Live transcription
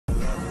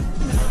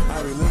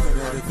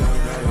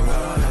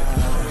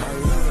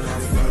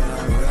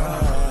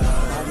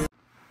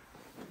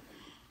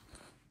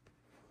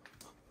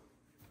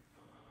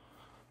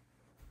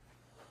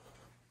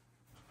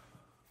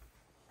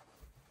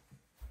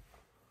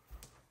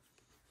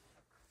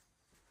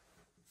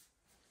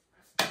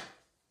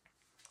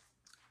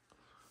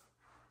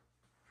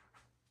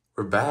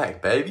We're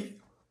back, baby.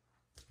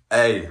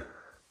 Hey,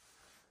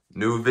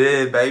 new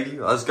vid, baby.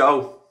 Let's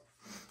go.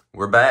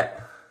 We're back.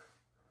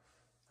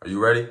 Are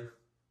you ready?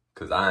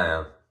 Cause I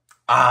am.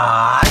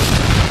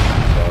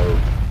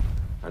 So,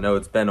 I know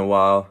it's been a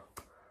while.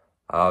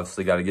 I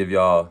obviously got to give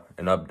y'all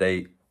an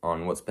update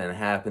on what's been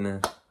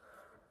happening.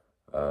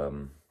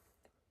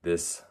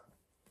 This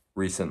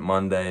recent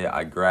Monday,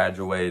 I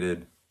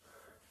graduated.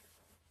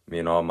 Me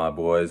and all my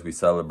boys, we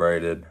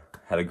celebrated,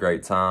 had a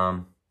great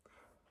time.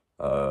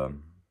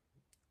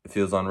 It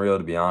feels unreal,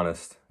 to be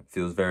honest. It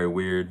feels very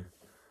weird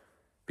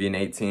being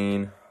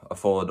 18, a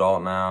full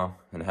adult now,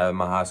 and having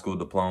my high school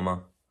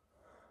diploma.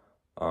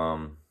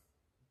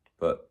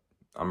 But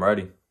I'm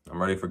ready.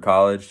 I'm ready for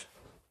college,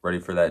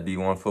 ready for that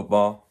D1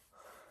 football,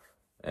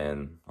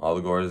 and all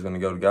the glory is going to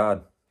go to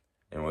God.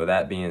 And with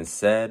that being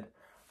said,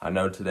 I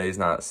know today's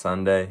not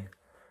Sunday,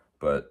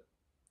 but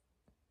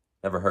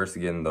never hurts to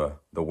get in the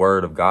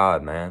Word of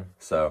God, man.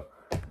 So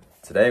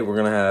today we're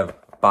going to have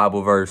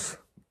Bible Verse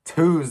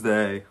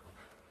Tuesday.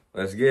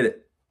 Let's get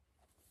it.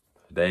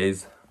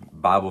 Today's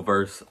Bible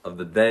verse of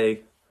the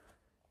day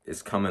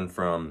is coming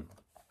from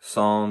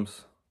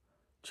Psalms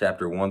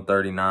chapter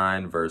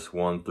 139, verse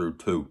 1 through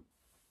 2.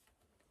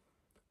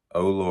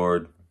 O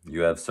Lord,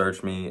 you have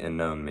searched me and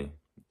known me.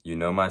 You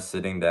know my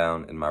sitting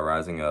down and my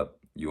rising up.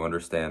 You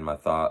understand my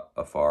thought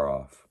afar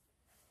off.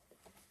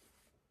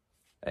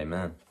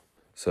 Amen.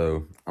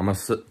 So I'm going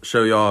to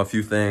show y'all a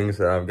few things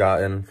that I've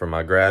gotten from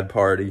my grad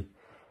party,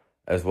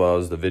 as well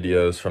as the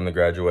videos from the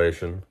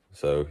graduation.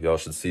 So y'all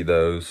should see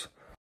those.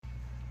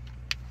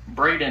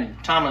 Braden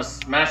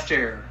Thomas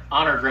Master,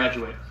 honor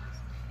graduate.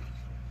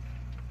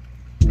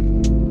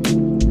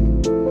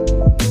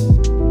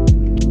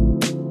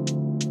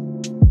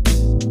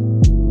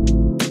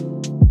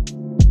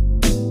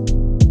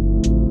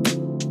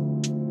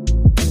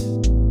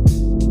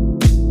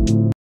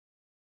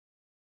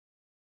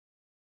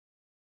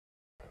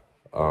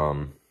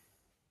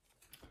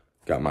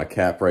 Got my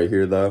cap right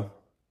here though.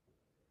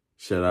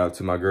 Shout out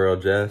to my girl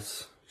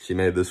Jess. She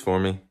made this for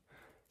me.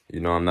 You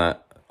know I'm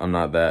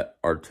not that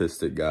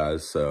artistic,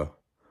 guys, so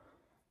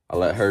I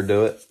let her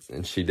do it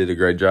and she did a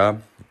great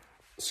job.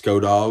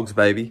 Sco Dogs,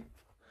 baby.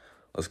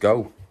 Let's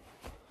go.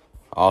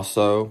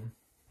 Also,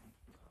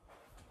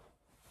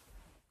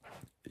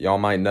 y'all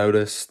might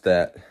notice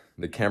that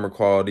the camera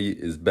quality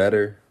is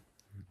better.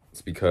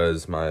 It's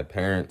because my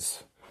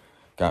parents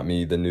got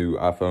me the new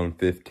iPhone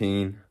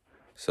 15.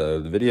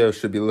 So the video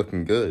should be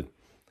looking good.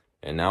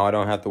 And now I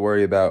don't have to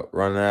worry about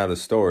running out of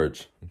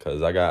storage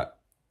because I got,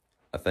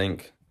 I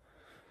think,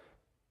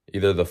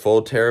 either the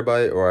full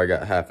terabyte or I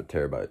got half a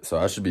terabyte. So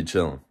I should be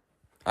chilling.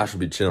 I should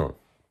be chilling.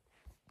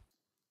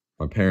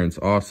 My parents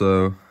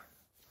also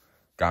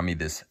got me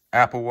this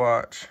Apple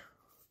Watch.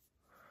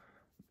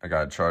 I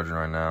got it charging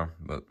right now,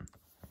 but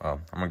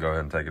well, I'm gonna go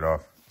ahead and take it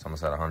off. It's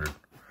almost at 100.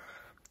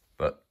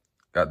 But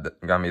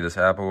got me this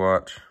Apple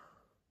Watch.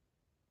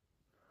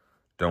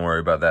 Don't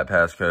worry about that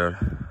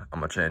passcode. I'm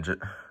gonna change it.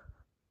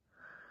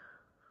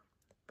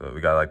 But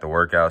we got like the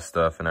workout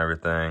stuff and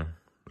everything,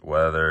 the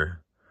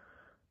weather.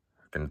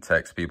 I can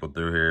text people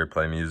through here,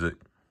 play music.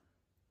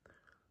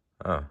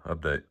 Oh,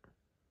 update.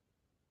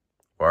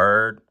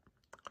 Word.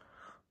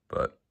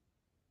 But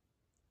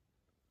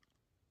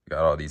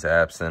got all these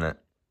apps in it.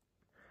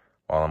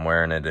 While I'm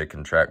wearing it, it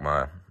can track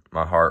my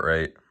heart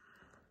rate,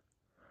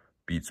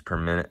 beats per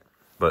minute.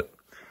 But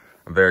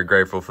I'm very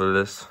grateful for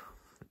this,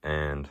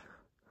 and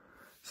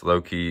it's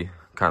low-key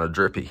kind of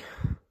drippy.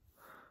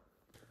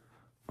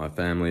 My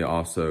family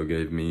also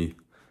gave me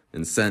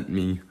and sent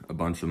me a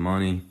bunch of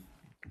money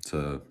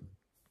to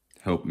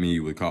help me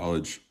with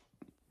college.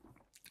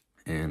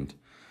 And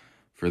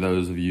for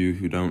those of you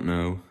who don't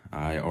know,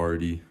 I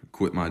already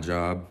quit my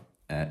job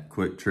at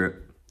Quick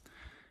Trip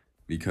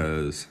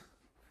because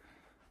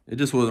it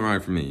just wasn't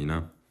right for me, you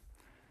know?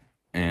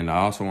 And I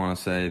also want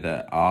to say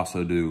that I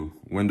also do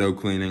window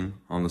cleaning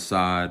on the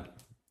side.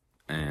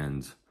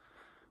 And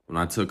when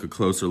I took a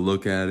closer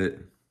look at it,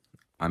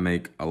 I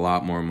make a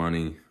lot more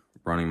money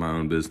running my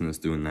own business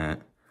doing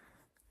that.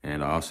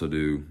 And I also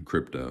do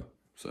crypto.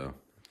 So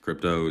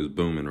crypto is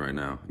booming right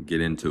now. Get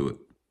into it.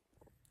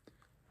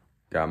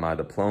 Got my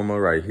diploma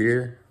right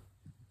here.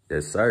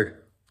 Yes,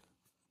 sir.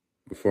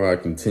 Before I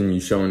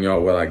continue showing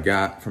y'all what I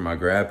got for my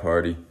grad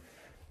party,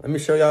 let me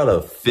show y'all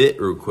the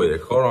fit real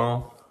quick. Hold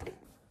on.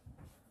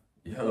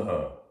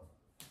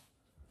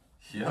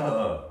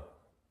 Yeah.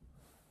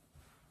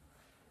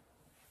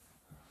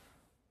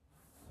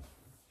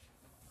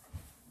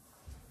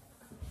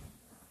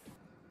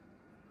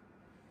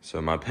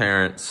 So my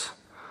parents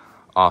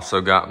also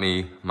got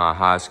me my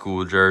high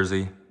school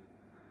jersey,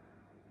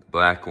 the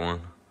black one.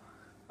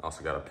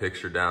 Also got a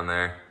picture down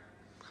there.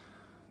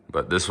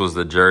 But this was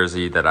the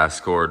jersey that I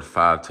scored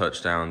 5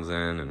 touchdowns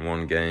in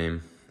one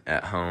game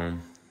at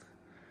home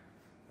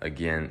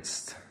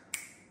against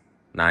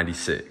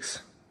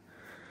 96.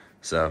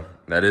 So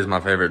that is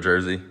my favorite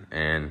jersey,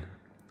 and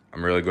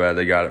I'm really glad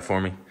they got it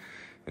for me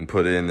and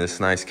put it in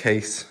this nice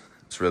case.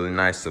 It's really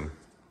nice of them.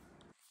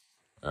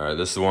 All right,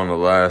 this is one of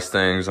the last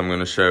things I'm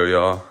gonna show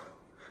y'all.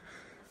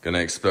 Gonna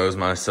expose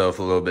myself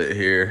a little bit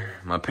here.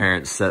 My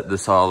parents set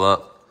this all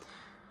up.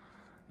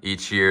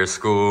 Each year of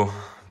school,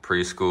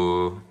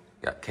 preschool,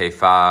 got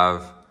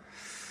K5.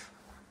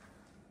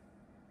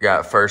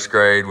 Got first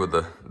grade with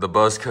the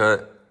buzz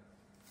cut,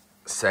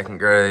 second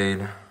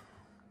grade,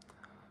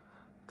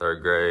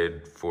 third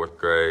grade, fourth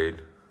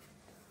grade,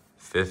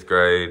 fifth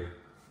grade.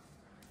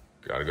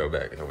 Gotta go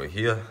back over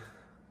here.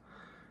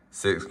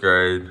 Sixth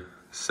grade,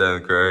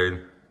 seventh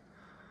grade,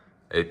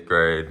 eighth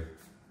grade,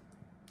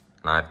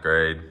 ninth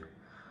grade,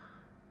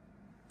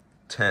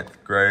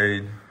 10th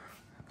grade,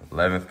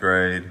 11th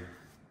grade,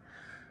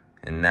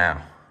 and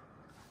now,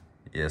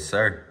 yes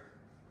sir.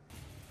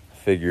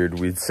 Figured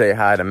we'd say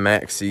hi to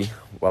Maxie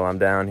while I'm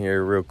down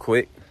here real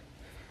quick.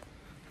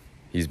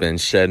 He's been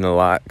shedding a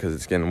lot because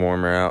it's getting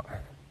warmer out,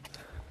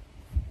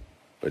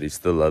 but he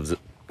still loves it.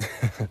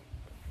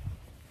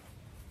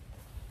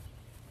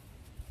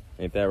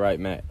 Ain't that right,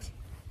 Max?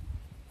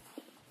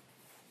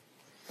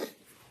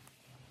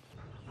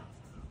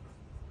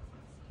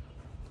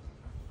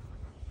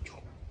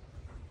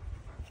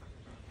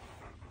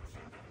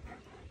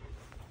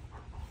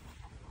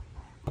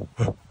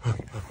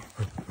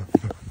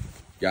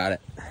 Got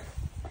it.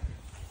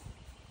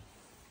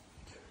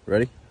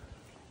 Ready?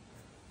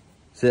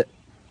 Sit.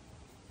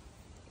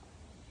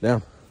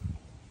 Down.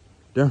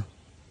 Down.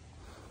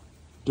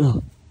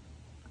 Down.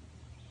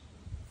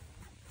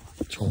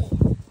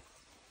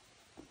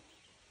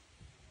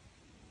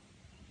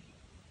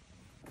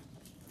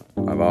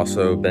 I've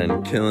also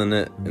been killing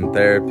it in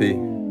therapy.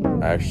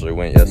 I actually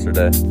went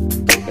yesterday,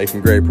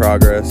 making great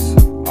progress.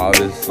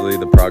 Obviously,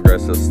 the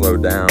progress has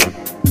slowed down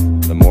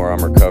the more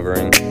I'm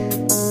recovering.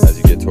 As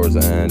you get towards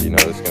the end, you know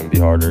it's going to be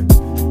harder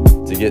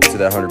to get to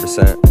that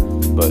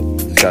 100%, but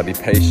just got to be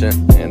patient,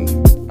 and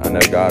I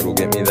know God will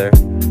get me there.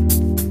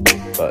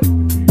 But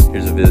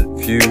here's a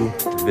few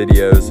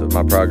videos of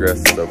my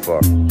progress so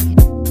far.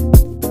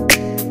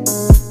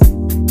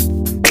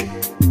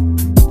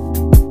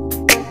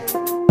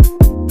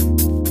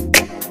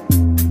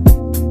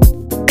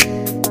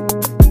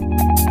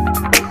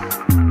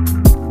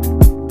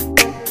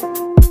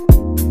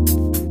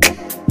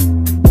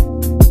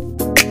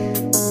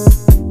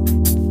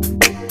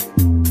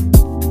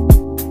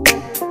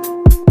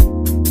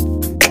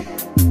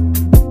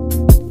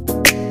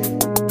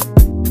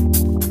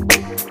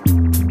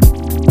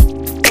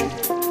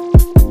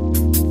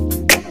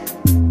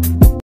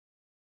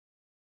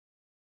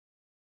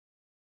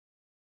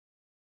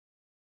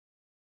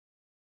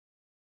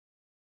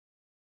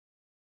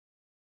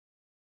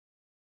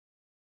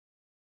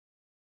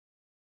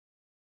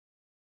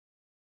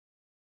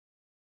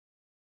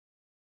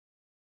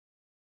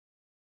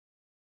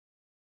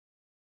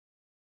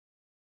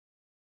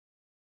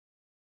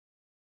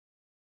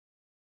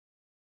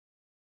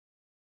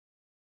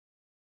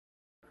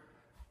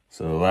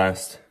 So the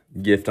last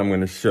gift I'm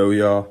gonna show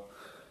y'all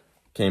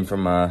came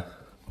from my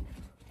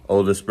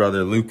oldest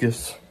brother,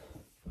 Lucas.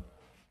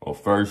 Well,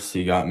 first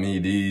he got me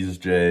these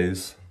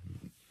J's,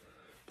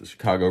 the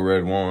Chicago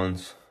Red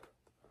ones.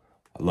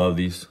 I love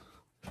these.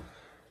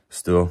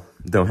 Still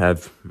don't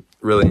have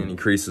really any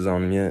creases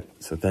on them yet,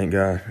 so thank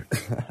God.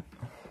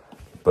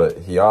 But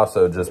he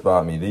also just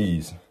bought me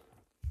these.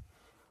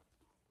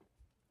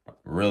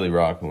 Really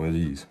rocking with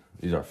these.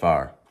 These are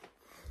fire.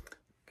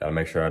 Gotta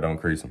make sure I don't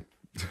crease them.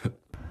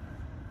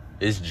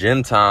 It's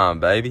gym time,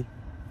 baby.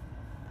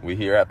 We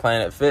here at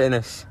Planet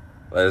Fitness.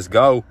 Let's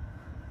go.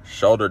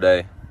 Shoulder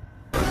day.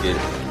 Let's get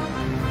it.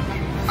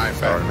 Alright,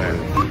 Starting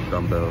with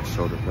dumbbell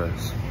shoulder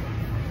press.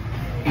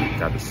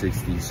 Got the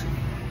 60s.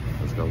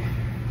 Let's go.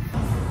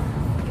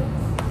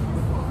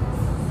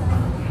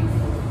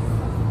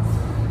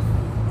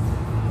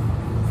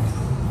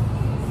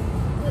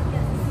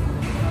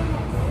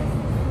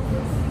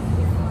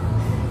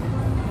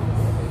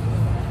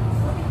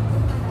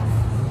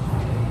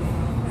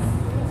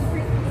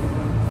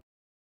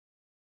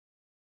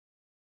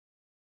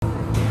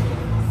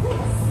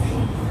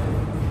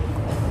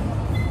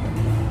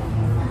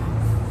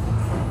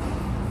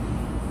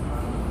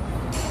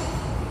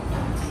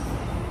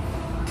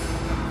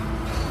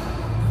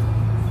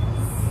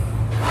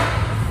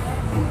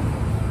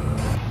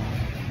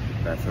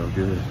 That felt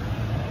good.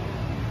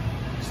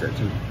 Set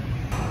two.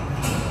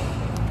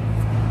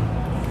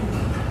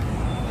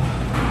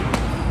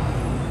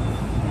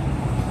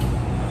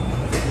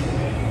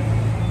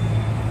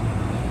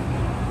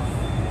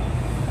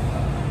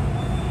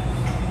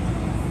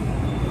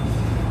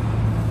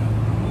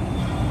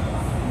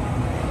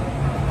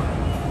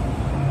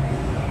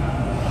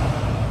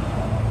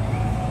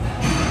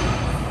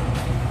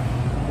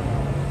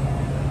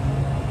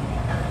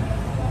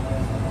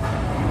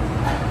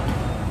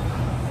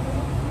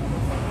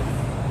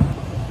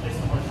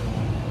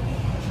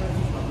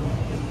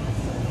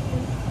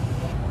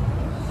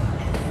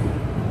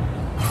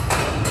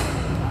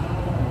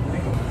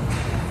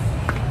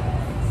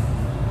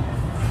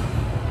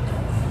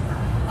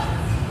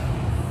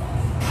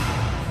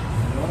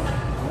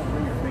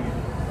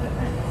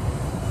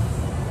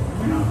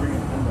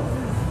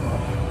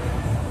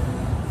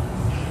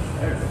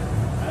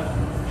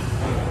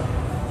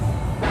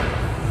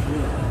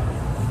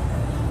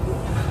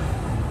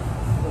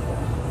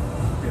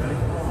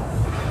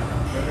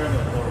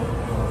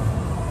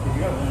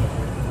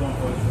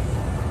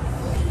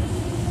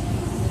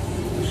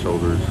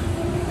 shoulders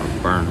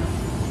are burning.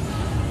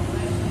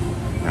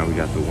 Now we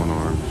got the one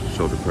arm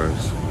shoulder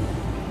press.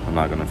 I'm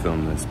not gonna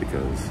film this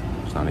because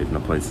there's not even a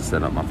place to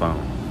set up my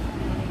phone,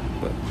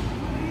 but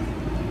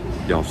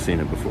y'all have seen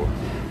it before.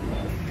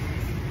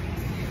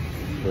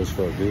 Those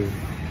felt good.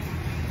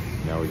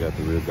 Now we got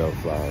the rear delt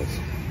flies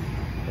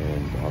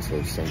and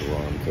also single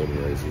arm cable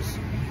raises.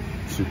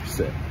 Super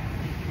set.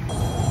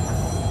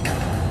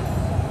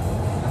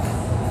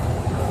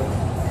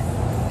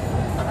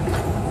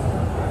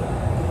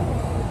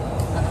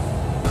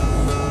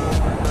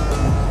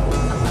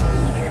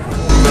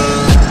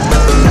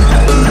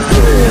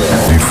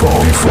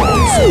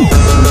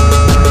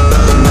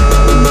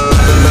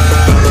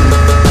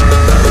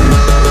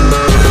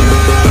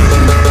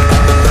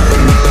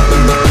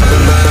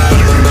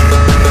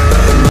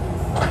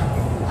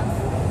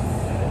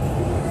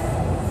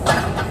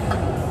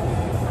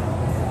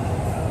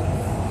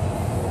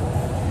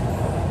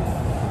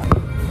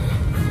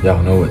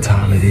 Y'all know what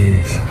time it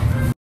is.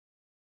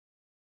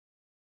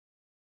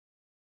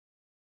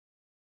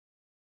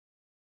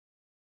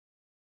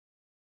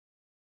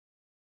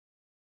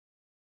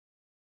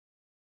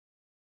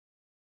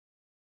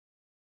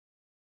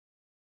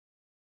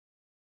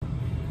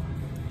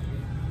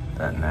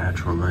 That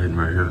natural lighting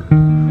right here.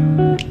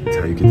 That's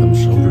how you get them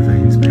shoulder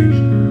veins, baby.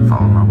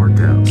 Follow my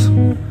workouts.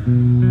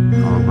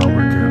 Follow my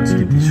workouts.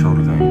 Get these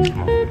shoulder veins.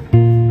 Come on. I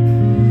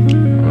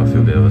don't know if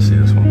you'll be able to see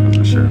this one because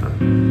of the shadow.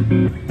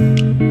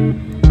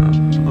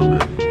 A little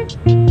bit.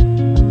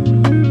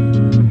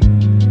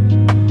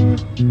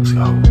 Let's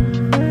go.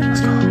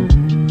 Let's go.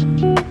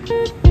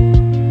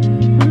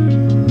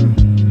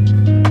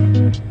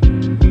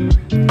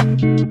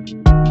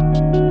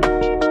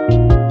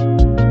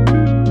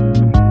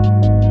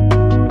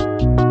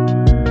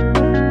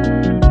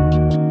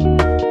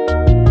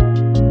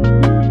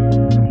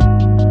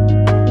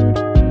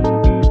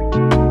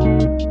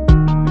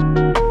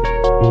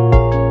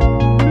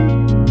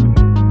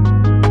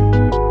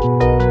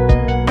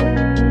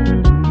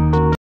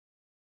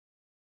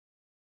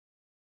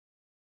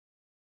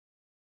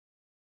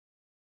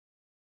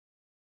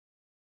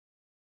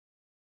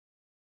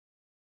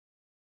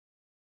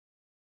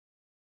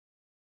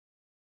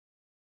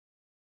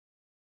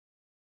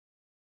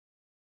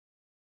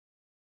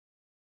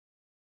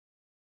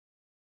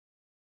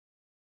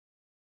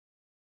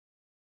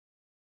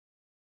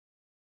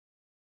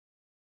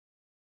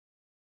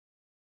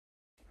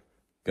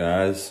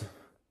 Guys,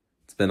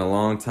 it's been a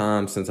long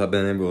time since I've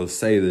been able to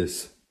say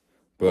this,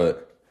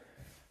 but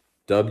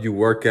W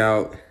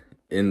workout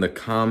in the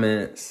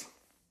comments.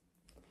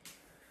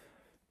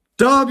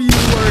 W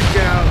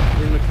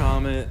workout in the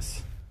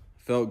comments.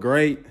 Felt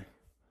great.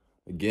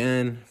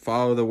 Again,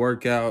 follow the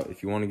workout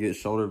if you want to get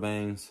shoulder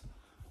veins.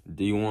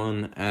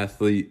 D1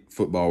 athlete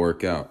football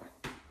workout.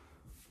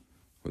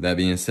 With that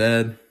being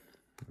said,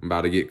 I'm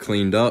about to get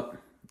cleaned up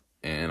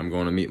and I'm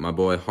going to meet my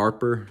boy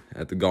Harper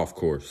at the golf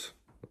course.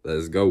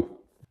 Let's go.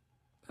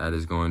 That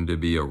is going to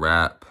be a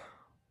wrap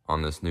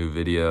on this new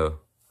video.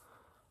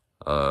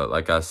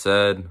 Like I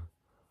said,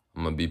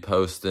 I'm going to be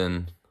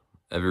posting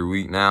every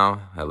week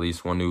now, at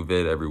least one new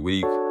vid every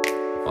week.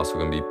 Also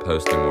going to be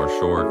posting more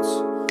shorts.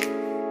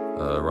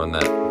 Run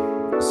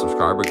that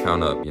subscriber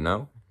count up, you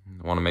know?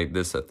 I want to make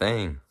this a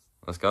thing.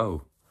 Let's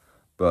go.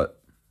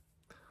 But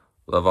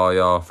love all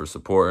y'all for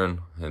supporting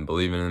and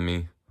believing in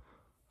me.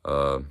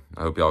 I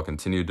hope y'all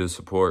continue to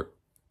support.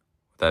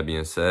 That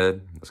being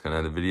said, that's going to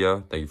end the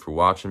video. Thank you for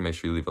watching. Make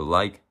sure you leave a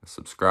like,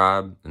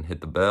 subscribe, and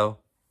hit the bell.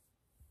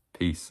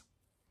 Peace.